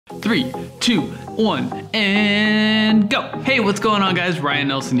3, 2, 1, and go! Hey, what's going on guys? Ryan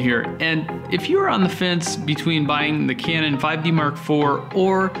Nelson here. And if you're on the fence between buying the Canon 5D Mark IV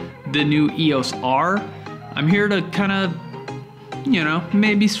or the new EOS R, I'm here to kind of,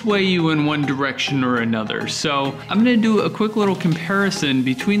 maybe sway you in one direction or another. So I'm gonna do a quick little comparison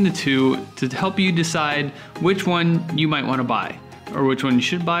between the two to help you decide which one you might wanna buy, or which one you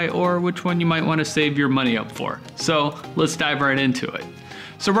should buy, or which one you might wanna save your money up for. So let's dive right into it.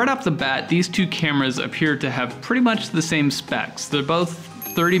 So right off the bat, these two cameras appear to have pretty much the same specs. They're both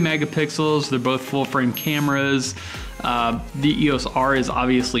 30 megapixels, they're both full frame cameras. The EOS R is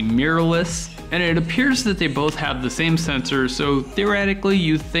obviously mirrorless, and it appears that they both have the same sensor, so theoretically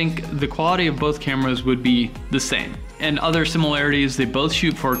you think the quality of both cameras would be the same. And other similarities, they both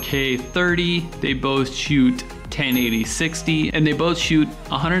shoot 4K 30, they both shoot 1080 60, and they both shoot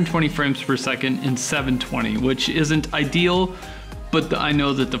 120 frames per second in 720, which isn't ideal, but I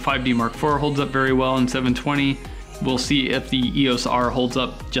know that the 5D Mark IV holds up very well in 720. We'll see if the EOS R holds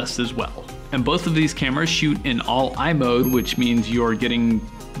up just as well. And both of these cameras shoot in all-eye mode, which means you're getting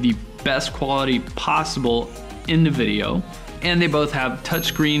the best quality possible in the video. And they both have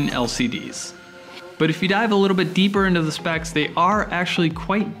touchscreen LCDs. But if you dive a little bit deeper into the specs, they are actually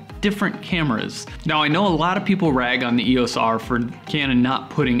quite different cameras. Now I know a lot of people rag on the EOS R for Canon not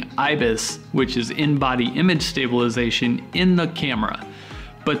putting IBIS, which is in-body image stabilization, in the camera.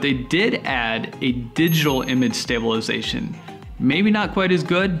 But they did add a digital image stabilization. Maybe not quite as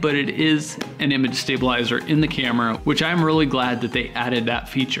good, but it is an image stabilizer in the camera, which I'm really glad that they added that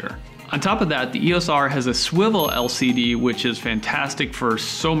feature. On top of that, the EOS R has a swivel LCD, which is fantastic for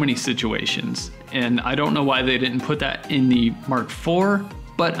so many situations. And I don't know why they didn't put that in the Mark IV,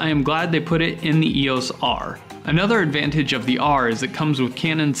 but I am glad they put it in the EOS R. Another advantage of the R is it comes with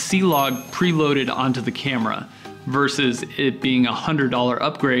Canon C-Log preloaded onto the camera, versus it being a $100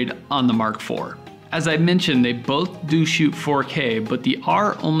 upgrade on the Mark IV. As I mentioned, they both do shoot 4K, but the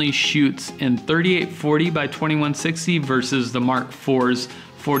R only shoots in 3840 by 2160 versus the Mark IV's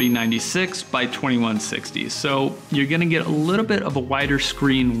 4096 by 2160. So you're gonna get a little bit of a wider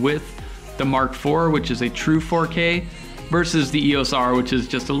screen with the Mark IV, which is a true 4K, versus the EOS R, which is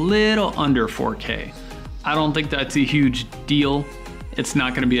just a little under 4K. I don't think that's a huge deal. It's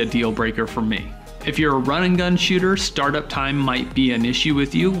not gonna be a deal breaker for me. If you're a run and gun shooter, startup time might be an issue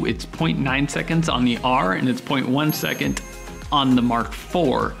with you. It's 0.9 seconds on the R and it's 0.1 second on the Mark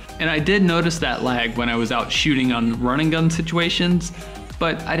IV. And I did notice that lag when I was out shooting on run and gun situations,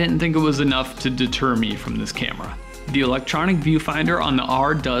 but I didn't think it was enough to deter me from this camera. The electronic viewfinder on the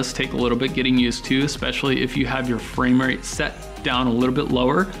R does take a little bit getting used to, especially if you have your frame rate set down a little bit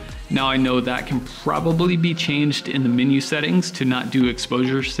lower. Now I know that can probably be changed in the menu settings to not do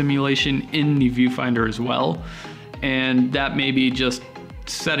exposure simulation in the viewfinder as well. And that may be just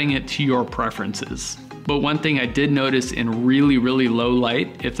setting it to your preferences. But one thing I did notice in really, really low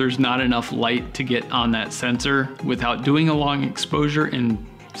light, if there's not enough light to get on that sensor without doing a long exposure in,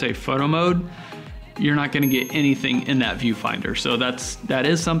 say, photo mode, you're not gonna get anything in that viewfinder. So that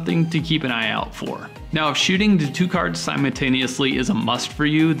is something to keep an eye out for. Now, if shooting the two cards simultaneously is a must for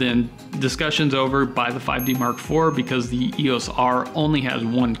you, then discussion's over. Buy the 5D Mark IV because the EOS R only has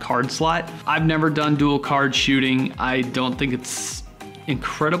one card slot. I've never done dual card shooting. I don't think it's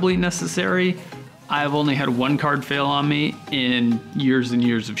incredibly necessary. I've only had one card fail on me in years and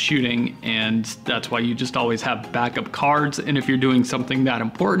years of shooting, and that's why you just always have backup cards. And if you're doing something that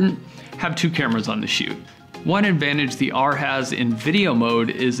important, have two cameras on the shoot. One advantage the R has in video mode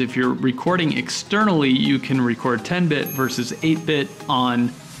is if you're recording externally, you can record 10-bit versus 8-bit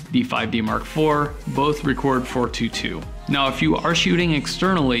on the 5D Mark IV, both record 422. Now, if you are shooting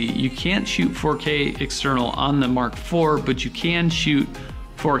externally, you can't shoot 4K external on the Mark IV, but you can shoot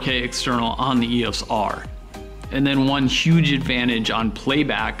 4K external on the EOS R. And then one huge advantage on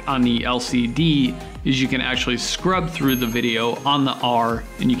playback on the LCD is you can actually scrub through the video on the R,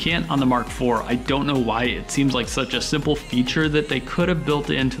 and you can't on the Mark IV. I don't know why. It seems like such a simple feature that they could have built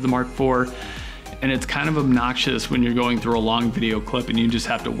into the Mark IV, and it's kind of obnoxious when you're going through a long video clip and you just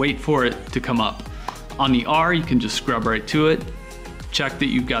have to wait for it to come up. On the R, you can just scrub right to it, check that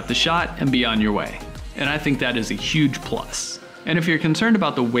you've got the shot, and be on your way. And I think that is a huge plus. And if you're concerned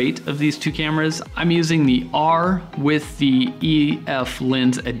about the weight of these two cameras, I'm using the R with the EF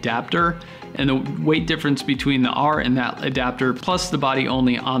lens adapter, and the weight difference between the R and that adapter plus the body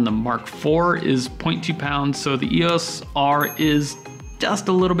only on the Mark IV is 0.2 pounds, so the EOS R is just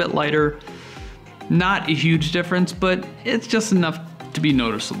a little bit lighter. Not a huge difference, but it's just enough to be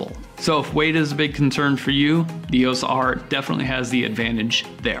noticeable. So if weight is a big concern for you, the EOS R definitely has the advantage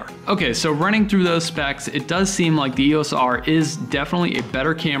there. Okay, so running through those specs, it does seem like the EOS R is definitely a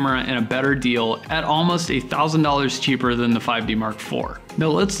better camera and a better deal at almost $1,000 cheaper than the 5D Mark IV. Now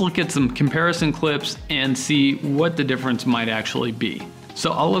let's look at some comparison clips and see what the difference might actually be.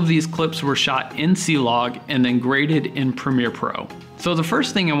 So all of these clips were shot in C-Log and then graded in Premiere Pro. So the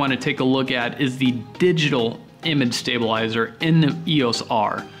first thing I want to take a look at is the digital image stabilizer in the EOS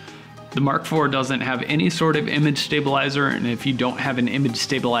R. The Mark IV doesn't have any sort of image stabilizer, and if you don't have an image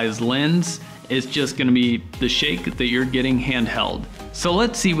stabilized lens, it's just going to be the shake that you're getting handheld. So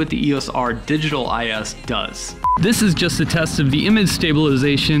let's see what the EOS R Digital IS does. This is just a test of the image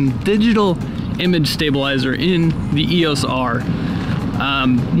stabilization, digital image stabilizer in the EOS R.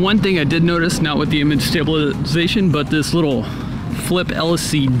 One thing I did notice, not with the image stabilization, but this little flip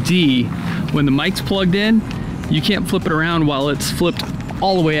LCD, when the mic's plugged in, you can't flip it around while it's flipped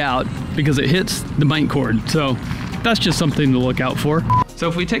all the way out because it hits the mic cord. So that's just something to look out for. So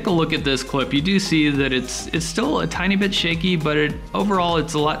if we take a look at this clip, you do see that it's still a tiny bit shaky, but overall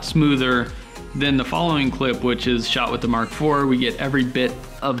it's a lot smoother than the following clip, which is shot with the Mark IV. We get every bit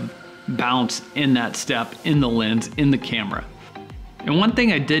of bounce in that step, in the lens, in the camera. And one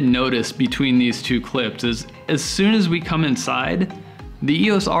thing I did notice between these two clips is as soon as we come inside, the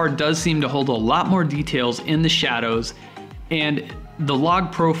EOS R does seem to hold a lot more details in the shadows, and the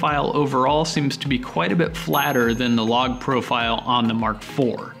log profile overall seems to be quite a bit flatter than the log profile on the Mark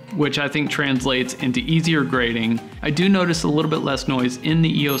IV, which I think translates into easier grading. I do notice a little bit less noise in the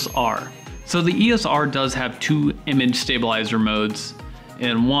EOS R. So the EOS R does have two image stabilizer modes,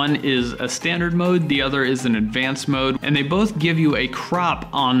 and one is a standard mode, the other is an advanced mode, and they both give you a crop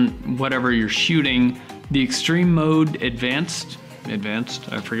on whatever you're shooting. The extreme mode, advanced,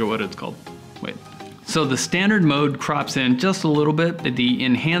 I forget what it's called, wait. So the standard mode crops in just a little bit, but the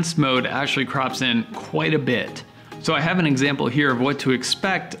enhanced mode actually crops in quite a bit. So I have an example here of what to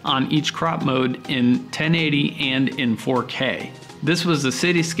expect on each crop mode in 1080 and in 4K. This was a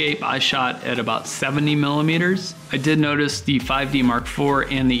cityscape I shot at about 70 millimeters. I did notice the 5D Mark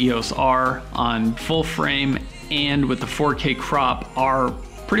IV and the EOS R on full frame and with the 4K crop are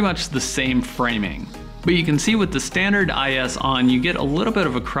pretty much the same framing. But you can see with the standard IS on, you get a little bit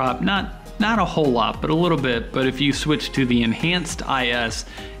of a crop, not a whole lot, but a little bit. But if you switch to the enhanced IS,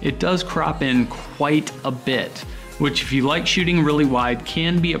 it does crop in quite a bit, which if you like shooting really wide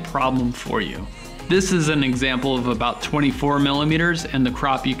can be a problem for you. This is an example of about 24 millimeters and the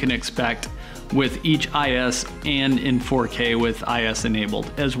crop you can expect with each IS and in 4K with IS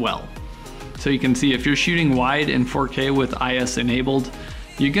enabled as well. So you can see if you're shooting wide in 4K with IS enabled,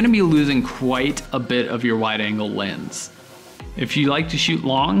 you're going to be losing quite a bit of your wide angle lens. If you like to shoot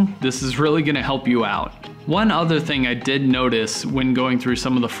long, this is really going to help you out. One other thing I did notice when going through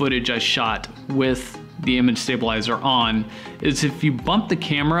some of the footage I shot with the image stabilizer on is if you bump the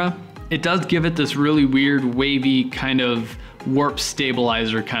camera, it does give it this really weird wavy kind of warp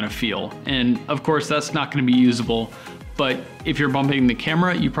stabilizer kind of feel. And of course that's not going to be usable, but if you're bumping the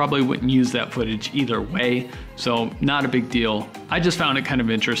camera, you probably wouldn't use that footage either way, so not a big deal. I just found it kind of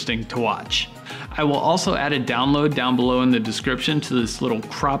interesting to watch. I will also add a download down below in the description to this little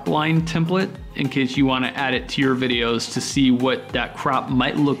crop line template in case you want to add it to your videos to see what that crop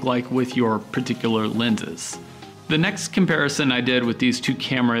might look like with your particular lenses. The next comparison I did with these two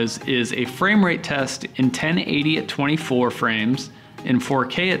cameras is a frame rate test in 1080 at 24 frames, in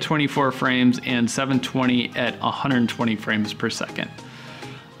 4K at 24 frames, and 720 at 120 frames per second.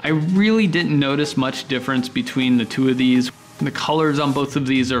 I really didn't notice much difference between the two of these. The colors on both of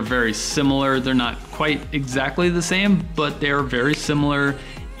these are very similar. They're not quite exactly the same, but they're very similar,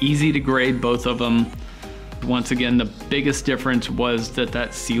 easy to grade both of them. Once again, the biggest difference was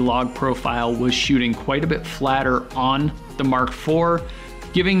that C-Log profile was shooting quite a bit flatter on the Mark IV,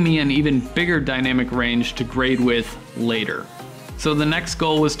 giving me an even bigger dynamic range to grade with later. So the next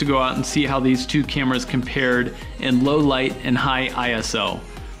goal was to go out and see how these two cameras compared in low light and high ISO.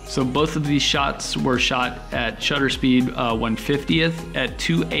 So both of these shots were shot at shutter speed 1/50th at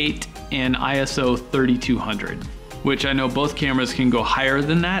 2.8 and ISO 3200, which I know both cameras can go higher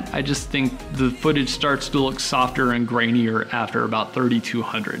than that. I just think the footage starts to look softer and grainier after about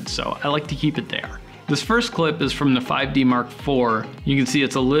 3200, so I like to keep it there. This first clip is from the 5D Mark IV. You can see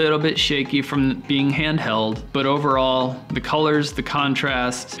it's a little bit shaky from being handheld, but overall, the colors, the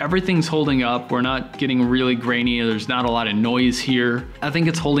contrast, everything's holding up. We're not getting really grainy. There's not a lot of noise here. I think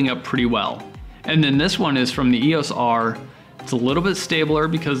it's holding up pretty well. And then this one is from the EOS R. It's a little bit stabler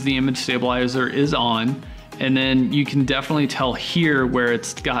because the image stabilizer is on. And then you can definitely tell here where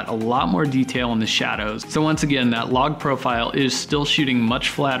it's got a lot more detail in the shadows. So once again, that log profile is still shooting much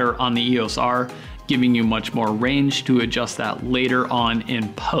flatter on the EOS R, giving you much more range to adjust that later on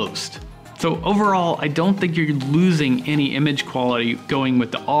in post. So overall, I don't think you're losing any image quality going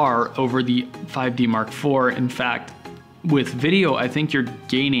with the R over the 5D Mark IV. In fact, with video, I think you're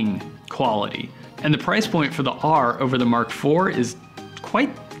gaining quality. And the price point for the R over the Mark IV is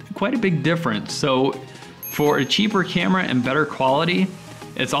quite a big difference. So for a cheaper camera and better quality,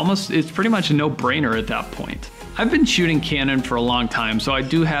 it's pretty much a no-brainer at that point. I've been shooting Canon for a long time, so I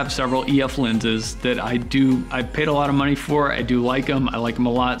do have several EF lenses that I've paid a lot of money for. I do like them, I like them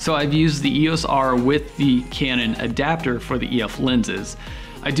a lot. So I've used the EOS R with the Canon adapter for the EF lenses.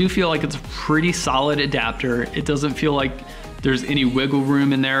 I do feel like it's a pretty solid adapter. It doesn't feel like there's any wiggle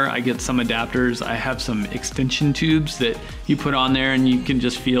room in there. I get some adapters. I have some extension tubes that you put on there and you can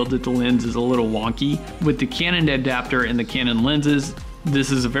just feel that the lens is a little wonky. With the Canon adapter and the Canon lenses,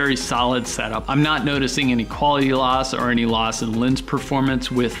 this is a very solid setup. I'm not noticing any quality loss or any loss in lens performance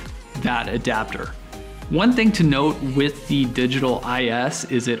with that adapter. One thing to note with the digital IS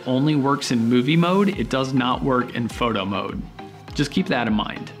is it only works in movie mode. It does not work in photo mode. Just keep that in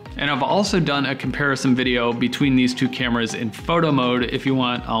mind. And I've also done a comparison video between these two cameras in photo mode. If you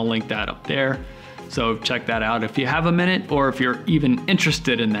want, I'll link that up there. So check that out if you have a minute or if you're even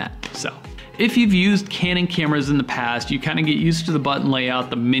interested in that. So if you've used Canon cameras in the past, you kind of get used to the button layout,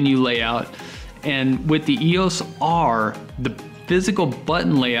 the menu layout. And with the EOS R, the physical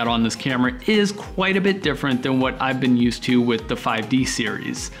button layout on this camera is quite a bit different than what I've been used to with the 5D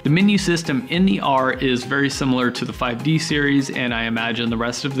series. The menu system in the R is very similar to the 5D series and I imagine the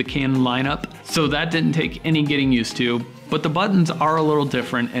rest of the Canon lineup, so that didn't take any getting used to. But the buttons are a little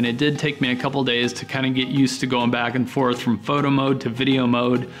different and it did take me a couple days to kind of get used to going back and forth from photo mode to video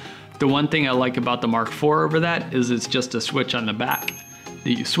mode. The one thing I like about the Mark IV over that is it's just a switch on the back.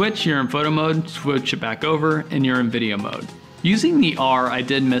 That you switch, you're in photo mode, switch it back over, and you're in video mode. Using the R, I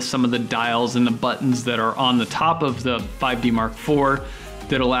did miss some of the dials and the buttons that are on the top of the 5D Mark IV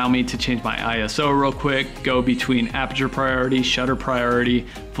that allow me to change my ISO real quick, go between aperture priority, shutter priority,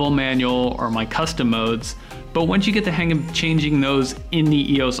 full manual, or my custom modes. But once you get the hang of changing those in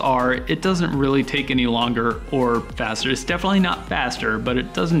the EOS R, it doesn't really take any longer or faster. It's definitely not faster, but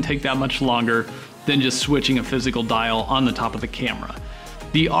it doesn't take that much longer than just switching a physical dial on the top of the camera.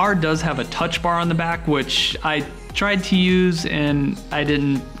 The R does have a touch bar on the back, which I tried to use and I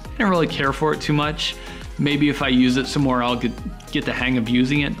didn't really care for it too much. Maybe if I use it some more, I'll get the hang of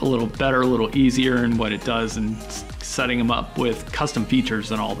using it a little better, a little easier in what it does and setting them up with custom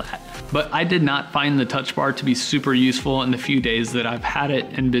features and all that. But I did not find the touch bar to be super useful in the few days that I've had it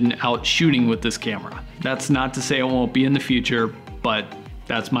and been out shooting with this camera. That's not to say it won't be in the future, but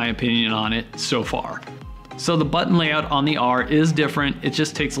that's my opinion on it so far. So the button layout on the R is different. It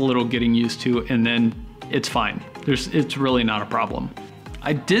just takes a little getting used to and then it's fine. It's really not a problem.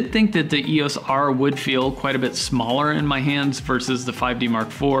 I did think that the EOS R would feel quite a bit smaller in my hands versus the 5D Mark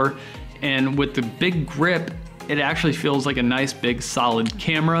IV. And with the big grip, it actually feels like a nice big solid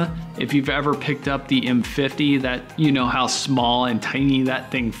camera. If you've ever picked up the M50, that you know how small and tiny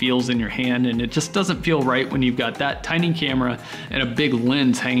that thing feels in your hand, and it just doesn't feel right when you've got that tiny camera and a big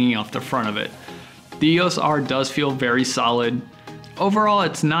lens hanging off the front of it. The EOS R does feel very solid. Overall,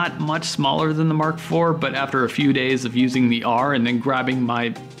 it's not much smaller than the Mark IV, but after a few days of using the R and then grabbing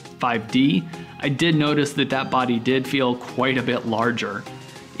my 5D, I did notice that that body did feel quite a bit larger,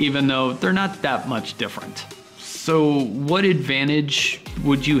 even though they're not that much different. So what advantage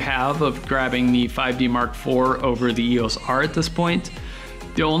would you have of grabbing the 5D Mark IV over the EOS R at this point?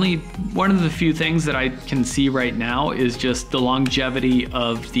 One of the few things that I can see right now is just the longevity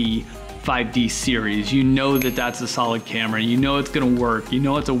of the 5D series. You know that that's a solid camera. You know it's gonna work. You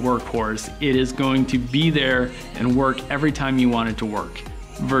know it's a workhorse. It is going to be there and work every time you want it to work.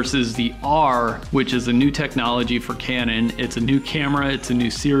 Versus the R, which is a new technology for Canon. It's a new camera, it's a new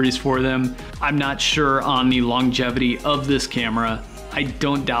series for them. I'm not sure on the longevity of this camera. I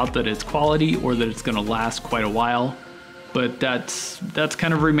don't doubt that it's quality or that it's gonna last quite a while, but that's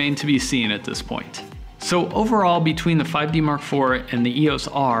kind of remained to be seen at this point. So overall, between the 5D Mark IV and the EOS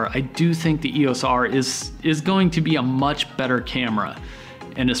R, I do think the EOS R is going to be a much better camera,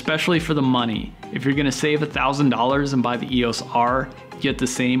 and especially for the money. If you're gonna save $1,000 and buy the EOS R, get the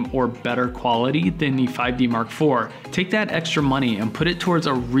same or better quality than the 5D Mark IV, take that extra money and put it towards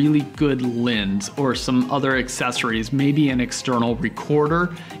a really good lens or some other accessories, maybe an external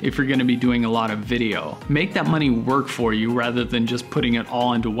recorder if you're gonna be doing a lot of video. Make that money work for you rather than just putting it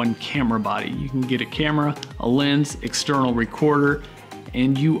all into one camera body. You can get a camera, a lens, external recorder,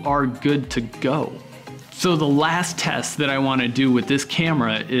 and you are good to go. So the last test that I want to do with this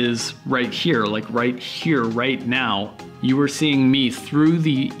camera is right here, like right here, right now. You were seeing me through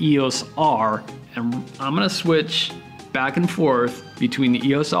the EOS R, and I'm gonna switch back and forth between the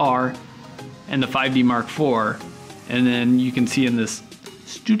EOS R and the 5D Mark IV, and then you can see in this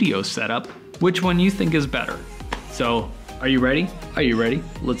studio setup which one you think is better. So, are you ready? Are you ready?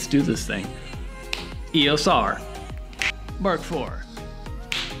 Let's do this thing. EOS R, Mark IV.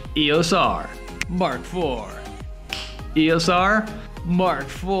 EOS R, Mark IV. EOS R, Mark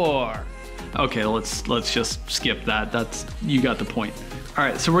IV. Okay, let's just skip that. You got the point. All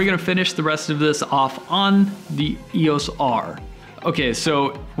right, so we're gonna finish the rest of this off on the EOS R. Okay,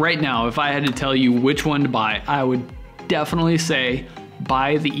 so right now, if I had to tell you which one to buy, I would definitely say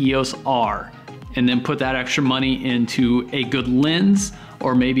buy the EOS R and then put that extra money into a good lens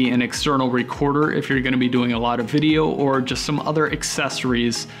or maybe an external recorder if you're gonna be doing a lot of video, or just some other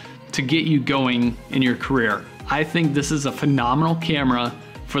accessories to get you going in your career. I think this is a phenomenal camera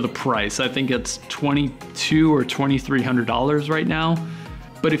for the price. I think it's $2,200 or $2,300 right now.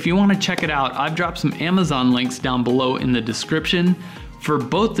 But if you want to check it out, I've dropped some Amazon links down below in the description for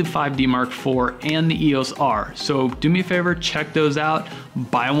both the 5D Mark IV and the EOS R. So do me a favor, check those out.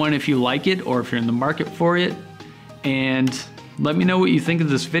 Buy one if you like it or if you're in the market for it. And let me know what you think of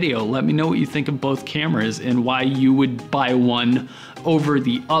this video. Let me know what you think of both cameras and why you would buy one over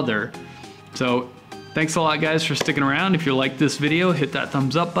the other. So thanks a lot, guys, for sticking around. If you like this video, hit that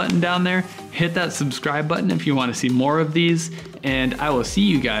thumbs up button down there. Hit that subscribe button if you want to see more of these. And I will see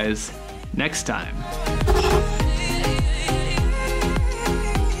you guys next time.